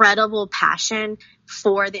incredible passion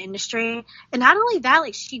for the industry. And not only that,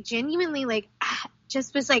 like she genuinely like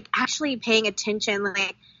just was like actually paying attention.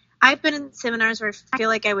 Like I've been in seminars where I feel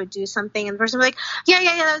like I would do something and the person would be like, yeah,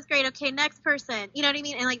 that was great. Okay, next person. You know what I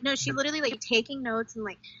mean? And like, no, she literally like taking notes and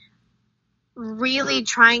like really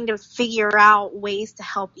trying to figure out ways to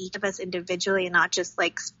help each of us individually and not just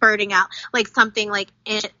like spurting out like something like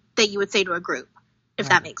that you would say to a group, if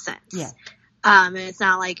that makes sense. Yeah. And it's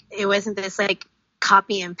not like, it wasn't this like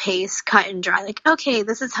copy and paste, cut and dry, like, okay,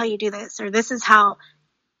 this is how you do this, or this is how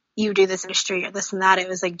you do this industry, or this and that. It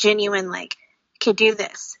was like genuine, like, okay, do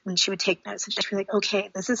this. And she would take notes and just be like,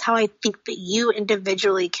 okay, this is how I think that you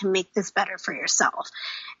individually can make this better for yourself.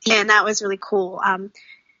 And that was really cool.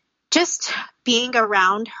 Just being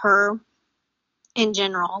around her in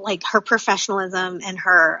general, like her professionalism and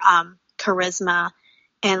her charisma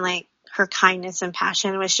and like her kindness and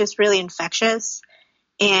passion was just really infectious.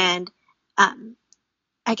 And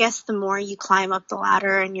I guess the more you climb up the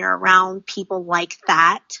ladder and you're around people like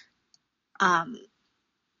that,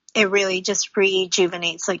 it really just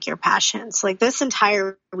rejuvenates like your passions. Like this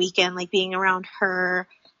entire weekend, like being around her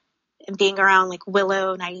and being around like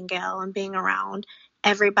Willow Nightingale and being around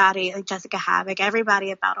everybody, like Jessica Havoc,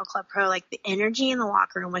 everybody at Battle Club Pro, like the energy in the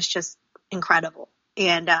locker room was just incredible.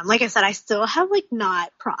 And like I said, I still have like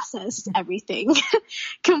not processed everything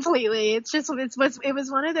completely. It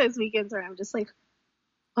was one of those weekends where I'm just like,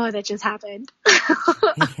 oh, that just happened.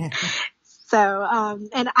 So,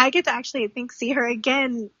 and I get to actually, I think, see her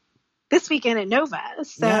again this weekend at Nova.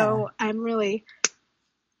 So I'm really,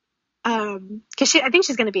 cause I think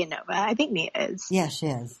she's going to be in Nova. I think Mia is. Yeah, she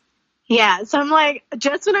is. Yeah, so I'm like,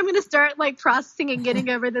 just when I'm going to start like processing and getting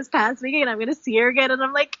over this past weekend, I'm going to see her again, and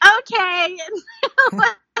I'm like, okay, and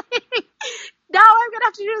like, now I'm going to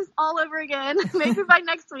have to do this all over again. Maybe by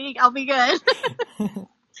next week I'll be good.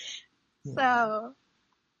 So,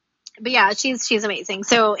 but yeah, she's amazing.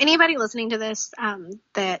 So anybody listening to this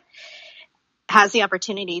that has the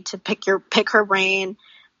opportunity to pick her brain,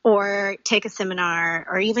 or take a seminar,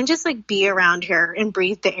 or even just like be around her and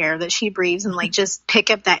breathe the air that she breathes and like just pick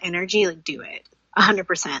up that energy, like do it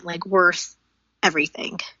 100%, like worth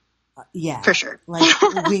everything. Yeah, for sure.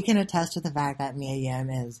 Like we can attest to the fact that Mia Yim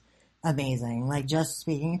is amazing. Like just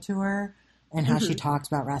speaking to her and how she talks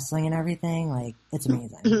about wrestling and everything, like it's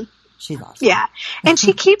amazing. She's awesome. Yeah. And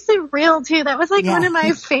she keeps it real too. That was like one of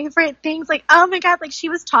my favorite things. Like, oh my God, like she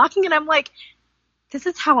was talking and I'm like, this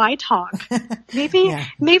is how I talk. Maybe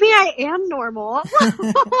I am normal.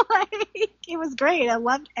 Like, it was great. I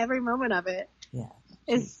loved every moment of it. Yeah.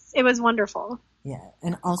 It was wonderful. Yeah.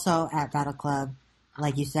 And also at Battle Club,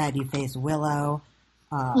 like you said, you faced Willow.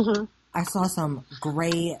 I saw some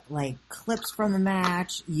great, like, clips from the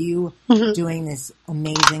match. You doing this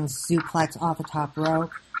amazing suplex off the top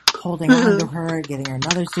rope, holding on to her, getting her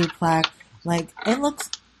another suplex. Like, it looks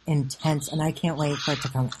intense, and I can't wait for it to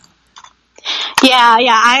come out.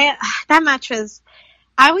 Yeah. That match was,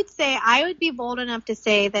 I would say, I would be bold enough to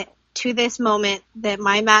say that to this moment that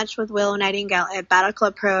my match with Willow Nightingale at Battle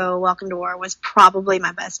Club Pro Welcome to War was probably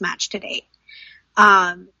my best match to date.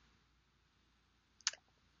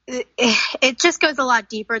 It just goes a lot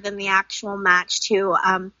deeper than the actual match too.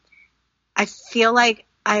 I feel like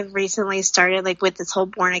I've recently started like with this whole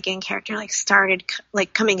born again character, like started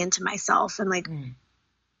like coming into myself and like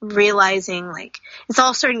realizing like it's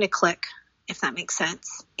all starting to click, if that makes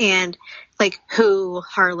sense. And like who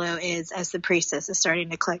Harlow is as the priestess is starting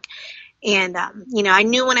to click. And, I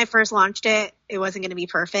knew when I first launched it, it wasn't going to be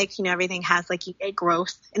perfect. Everything has like a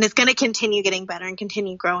growth and it's going to continue getting better and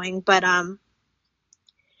continue growing. But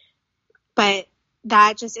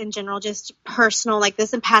that just in general, just personal, like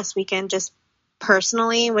this past weekend, just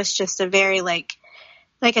personally was just a very like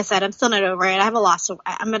I said, I'm still not over it. I'm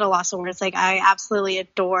at a loss of words. Like I absolutely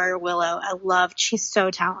adore Willow. She's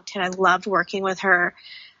so talented. I loved working with her.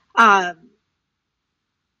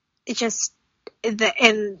 Just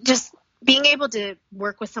being able to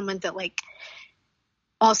work with someone that like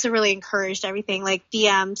also really encouraged everything. Like the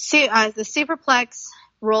superplex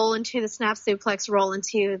roll into the snap suplex, roll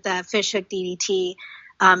into the fishhook DDT.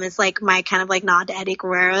 Is like my kind of like nod to Eddie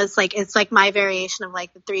Guerrero. It's like my variation of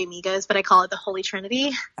like the Three Amigos, but I call it the Holy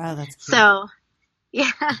Trinity. Oh, that's cute. So,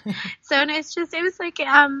 yeah. So, and it was like,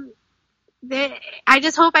 I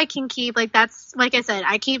just hope I can keep, like, that's, like I said,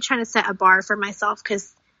 I keep trying to set a bar for myself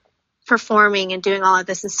because performing and doing all of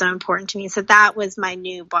this is so important to me. So that was my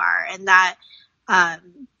new bar, and that,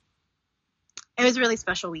 it was a really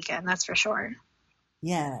special weekend, that's for sure.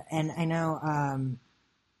 Yeah, and I know,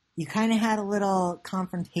 you kind of had a little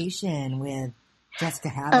confrontation with Jessica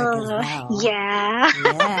Havoc as well. Yeah.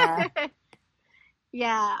 Yeah.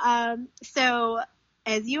 Yeah. So,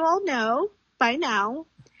 as you all know by now,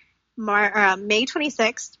 May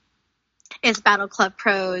 26th is Battle Club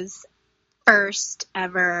Pro's first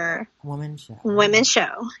ever women's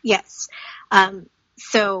show. Yes.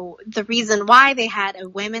 So the reason why they had a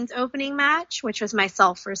women's opening match, which was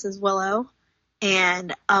myself versus Willow,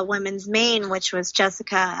 and a women's main, which was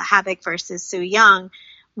Jessica Havoc versus Su Yung,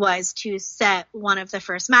 was to set one of the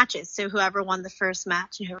first matches. So whoever won the first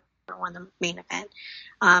match and whoever won the main event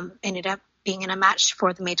ended up being in a match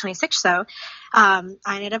for the May 26th show. I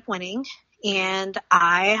ended up winning. And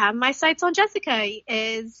I have my sights on Jessica.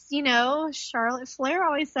 As you know, Charlotte Flair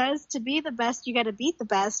always says, to be the best, you got to beat the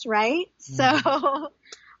best, right? Mm-hmm. So,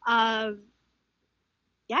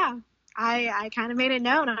 yeah, I kind of made it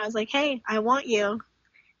known. I was like, hey, I want you.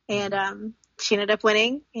 And she ended up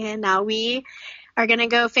winning. And now we are going to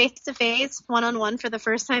go face to face, one-on-one for the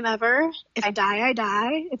first time ever. If I die, I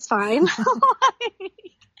die. It's fine.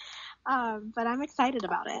 But I'm excited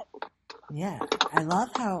about it. Yeah, I love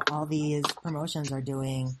how all these promotions are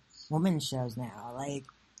doing women's shows now. Like,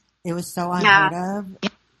 it was so unheard of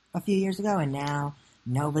a few years ago, and now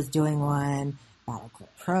Nova's doing one, Battle Club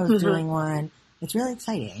Pro's doing one. It's really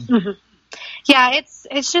exciting. Mm-hmm. Yeah, it's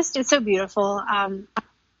so beautiful.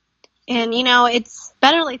 And you know, it's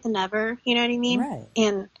better late than never. You know what I mean? Right.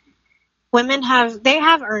 And women have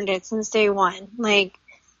earned it since day one. Like,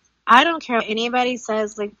 I don't care what anybody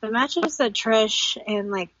says. Like, the matches that Trish and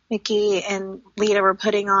like Nikki and Lita were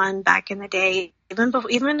putting on back in the day, even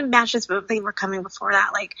the matches they were coming before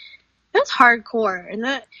that, like, it was hardcore. And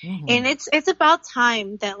and it's about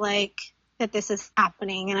time that that this is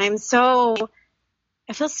happening. And I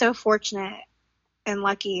feel so fortunate and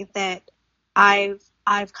lucky that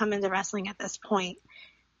I've come into wrestling at this point,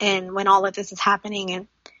 and when all of this is happening, and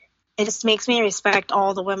it just makes me respect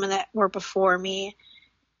all the women that were before me.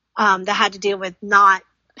 That had to deal with not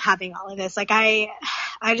having all of this. Like, I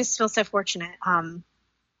just feel so fortunate. And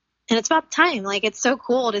it's about time. Like, it's so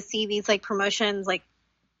cool to see these like promotions, like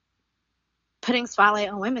putting spotlight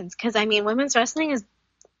on women's. Cause I mean, women's wrestling is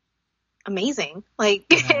amazing. Like,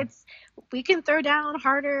 we can throw down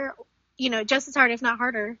harder, you know, just as hard, if not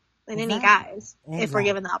harder than any guys, if we're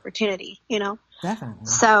given the opportunity, you know? Definitely.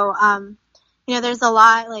 So, you know, there's a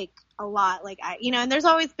lot, and there's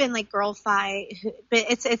always been like girl fight, but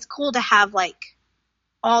it's cool to have like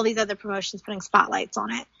all these other promotions putting spotlights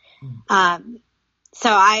on it. So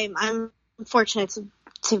I'm fortunate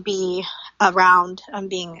to be around,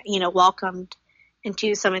 being, you know, welcomed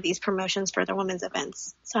into some of these promotions for the women's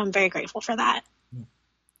events. So I'm very grateful for that.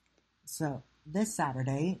 So this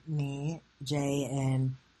Saturday, me, Jay,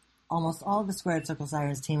 and almost all of the Squared Circle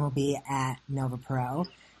Sirens team will be at Nova Pro.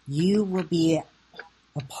 You will be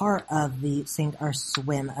a part of the Sink or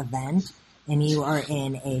Swim event, and you are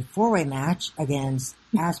in a 4-way match against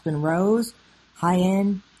Aspen Rose,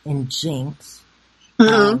 Hyen, and Jinx.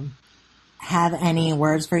 Have any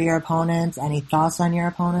words for your opponents? Any thoughts on your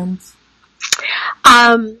opponents?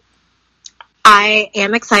 I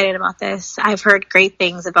am excited about this. I've heard great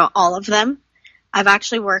things about all of them. I've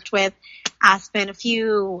actually worked with Aspen a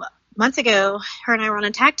few months ago. Her and I were on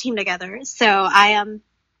a tag team together. So I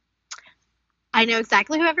know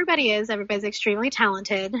exactly who everybody is. Everybody's extremely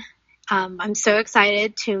talented. I'm so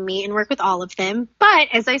excited to meet and work with all of them. But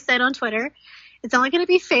as I said on Twitter, it's only going to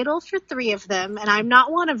be fatal for 3 of them, and I'm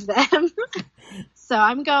not one of them. So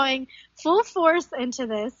I'm going full force into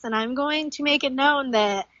this, and I'm going to make it known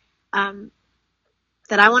that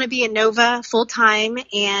that I want to be a Nova full time,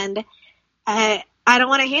 and I don't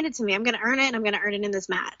want to hand it to me. I'm going to earn it, and I'm going to earn it in this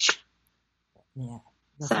match. Yeah.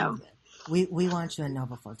 So we want you in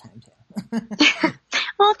Nova full time too.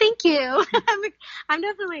 Well, thank you. I'm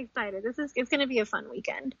definitely excited. It's going to be a fun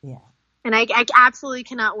weekend. Yeah. And I absolutely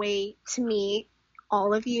cannot wait to meet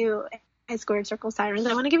all of you at Squared Circle Sirens.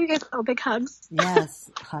 I want to give you guys all big hugs.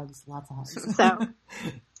 Yes, hugs, lots of hugs. So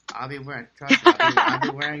I'll be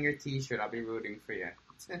wearing your T-shirt. I'll be rooting for you.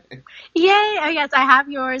 Yay! Oh, yes, I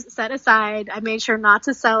have yours set aside. I made sure not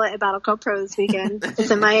to sell it at Battle Club Pro this weekend.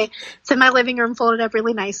 It's in my living room, folded up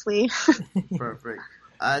really nicely. Perfect.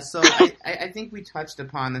 So I think we touched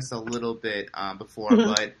upon this a little bit before,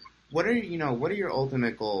 but what are your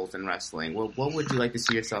ultimate goals in wrestling? What would you like to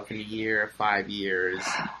see yourself in a year, 5 years?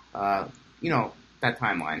 That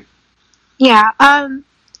timeline. Yeah.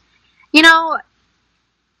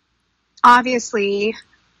 Obviously,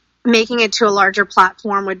 making it to a larger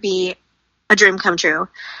platform would be a dream come true.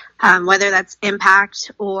 Whether that's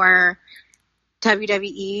Impact or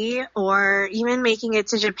WWE or even making it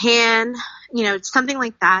to Japan, something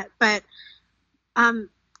like that. But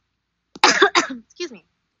excuse me,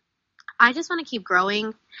 I just want to keep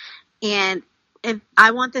growing, and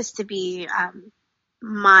I want this to be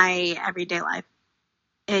my everyday life,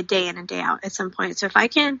 day in and day out at some point. So if I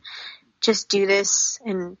can just do this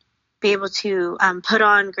and be able to put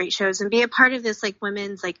on great shows and be a part of this, like,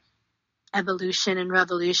 women's, like, evolution and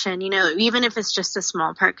revolution, even if it's just a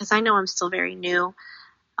small part, because I know I'm still very new.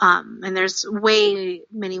 And there's way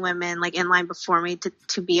many women, like, in line before me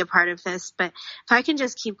to be a part of this. But if I can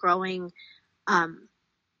just keep growing and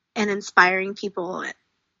inspiring people,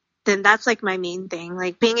 then that's, like, my main thing.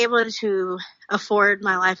 Like, being able to afford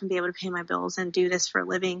my life and be able to pay my bills and do this for a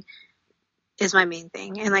living is my main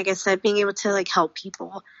thing. And like I said, being able to, like, help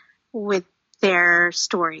people with their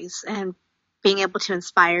stories and being able to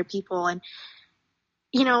inspire people. And,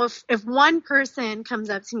 if one person comes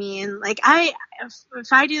up to me and, like,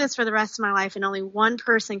 if I do this for the rest of my life and only one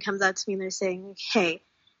person comes up to me and they're saying, like, hey,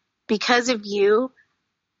 because of you,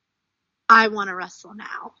 I want to wrestle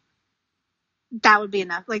now, that would be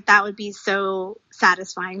enough. Like, that would be so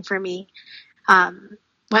satisfying for me.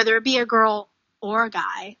 Whether it be a girl or a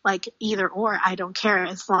guy, like, either or, I don't care,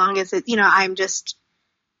 as long as I'm just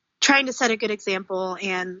trying to set a good example.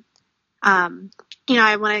 And, I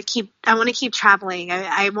want to keep traveling.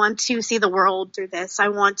 I want to see the world through this. I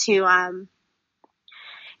want to,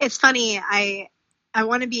 it's funny. I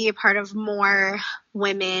want to be a part of more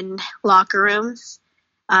women locker rooms.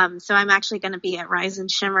 So I'm actually going to be at Rise and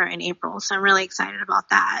Shimmer in April. So I'm really excited about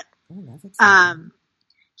that. Oh, that's exciting.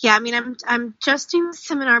 Yeah, I mean, I'm just doing the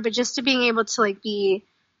seminar, but just to being able to, like, be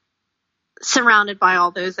surrounded by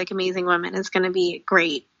all those, like, amazing women is going to be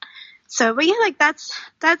great. So, but yeah, like, that's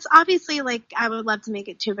obviously, like, I would love to make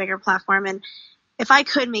it to a bigger platform. And if I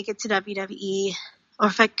could make it to WWE, or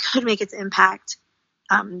if I could make it to Impact,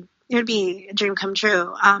 it would be a dream come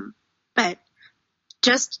true. But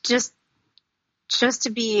just to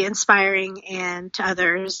be inspiring and to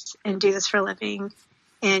others and do this for a living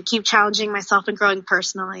and keep challenging myself and growing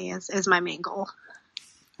personally is my main goal.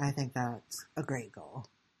 I think that's a great goal.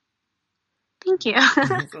 Thank you.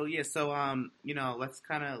 Let's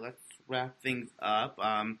wrap things up.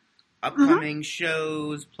 Upcoming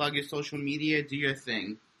shows, plug your social media, do your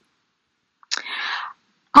thing.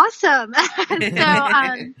 Awesome.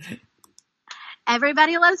 So,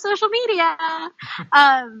 everybody loves social media.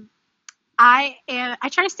 I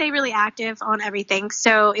try to stay really active on everything.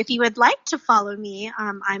 So if you would like to follow me,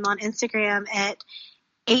 I'm on Instagram at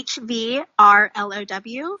HVRLOW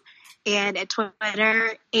and at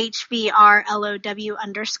Twitter, HVRLOW_.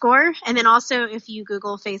 And then also if you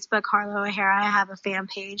Google Facebook, Harlow O'Hara, I have a fan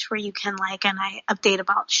page where you can like, and I update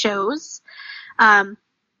about shows. And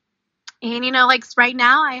like right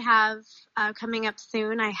now I have, coming up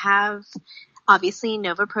soon, I have obviously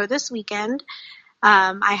Nova Pro this weekend.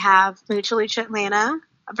 I have Mucha Lucha Atlanta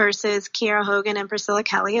versus Kiera Hogan and Priscilla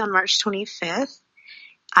Kelly on March 25th.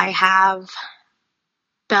 I have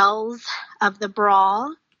Bells of the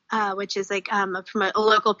Brawl, which is like a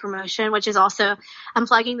local promotion, which is also, I'm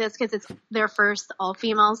plugging this because it's their first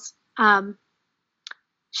all-females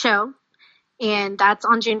show, and that's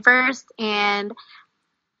on June 1st. And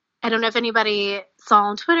I don't know if anybody saw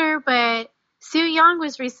on Twitter, but Su Yung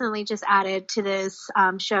was recently just added to this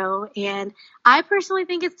show, and I personally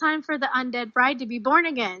think it's time for the Undead Bride to be born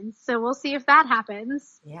again. So we'll see if that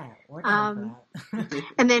happens. Yeah, we're down for that.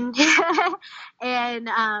 And then,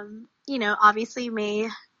 obviously May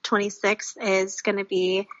 26th is going to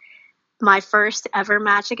be my first ever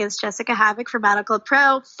match against Jessica Havoc for Battle Club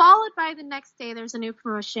Pro, followed by the next day there's a new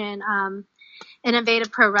promotion,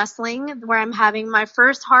 Innovative Pro Wrestling, where I'm having my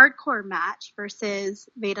first hardcore match versus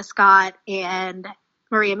Veda Scott and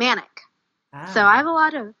Maria Manic. So I have a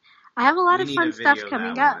lot of fun stuff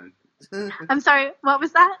coming up. I'm sorry, what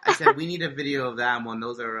was that? I said we need a video of that one.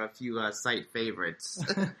 Those are a few site favorites.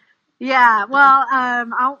 Yeah, well,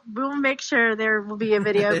 we'll make sure there will be a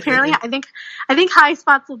video. Apparently, I think High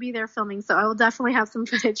Spots will be there filming, so I will definitely have some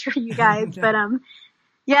footage for you guys. But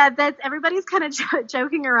yeah, everybody's kind of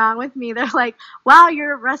joking around with me. They're like, "Wow,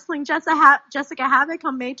 you're wrestling Jessica Havoc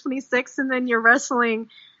on May 26th, and then you're wrestling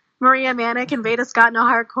Maria Manic and Veda Scott in a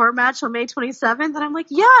hardcore match on May 27th." And I'm like,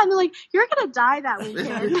 "Yeah," and they're like, "You're gonna die that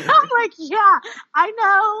weekend." I'm like, "Yeah, I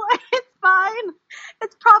know. It's fine.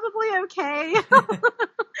 It's probably okay."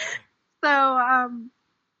 So, I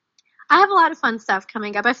have a lot of fun stuff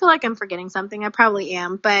coming up. I feel like I'm forgetting something. I probably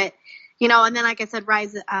am, but and then like I said,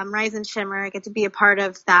 Rise and Shimmer, I get to be a part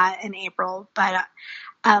of that in April. But,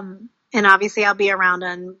 and obviously I'll be around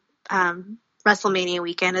on, WrestleMania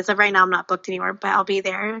weekend. As of right now, I'm not booked anywhere, but I'll be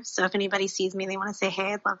there. So if anybody sees me, they want to say,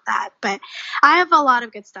 hey, I'd love that. But I have a lot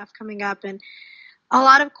of good stuff coming up, and, a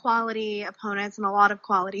lot of quality opponents and a lot of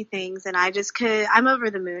quality things. And I'm over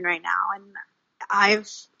the moon right now. And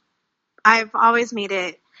I've always made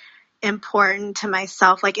it important to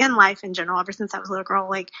myself, like in life in general, ever since I was a little girl,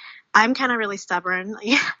 like I'm kind of really stubborn,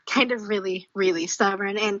 kind of really, really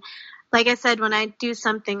stubborn. And like I said, when I do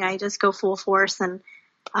something, I just go full force and,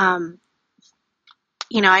 I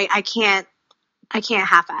can't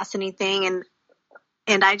half-ass anything.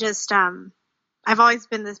 And I just, I've always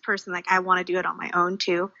been this person, like I want to do it on my own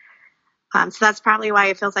too. So that's probably why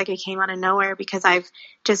it feels like it came out of nowhere, because I've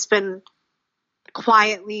just been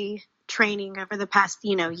quietly training over the past,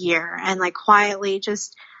 year, and like quietly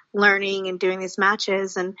just learning and doing these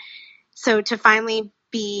matches. And so to finally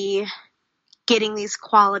be getting these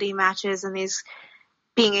quality matches and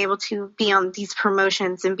being able to be on these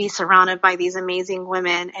promotions and be surrounded by these amazing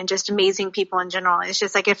women and just amazing people in general, it's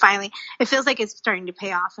just like it feels like it's starting to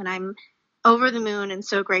pay off, and I'm over the moon and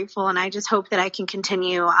so grateful. And I just hope that I can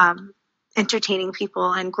continue entertaining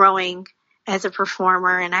people and growing as a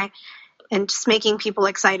performer, and just making people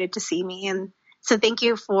excited to see me. And so thank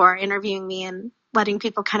you for interviewing me and letting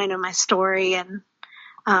people kind of know my story and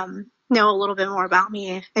know a little bit more about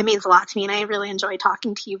me. It means a lot to me, and I really enjoy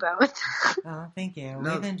talking to you both. Oh, thank you.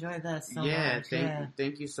 We've enjoyed this so much.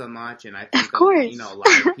 Thank you so much. And I think of course. A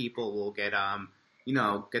lot of people will get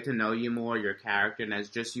get to know you more, your character, and as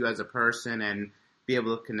just you as a person, and be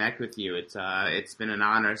able to connect with you. It's been an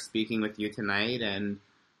honor speaking with you tonight, and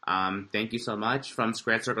thank you so much. From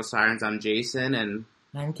Squared Circle Sirens, I'm Jason, and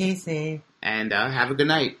I'm Casey. And have a good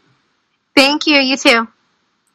night. Thank you. You too.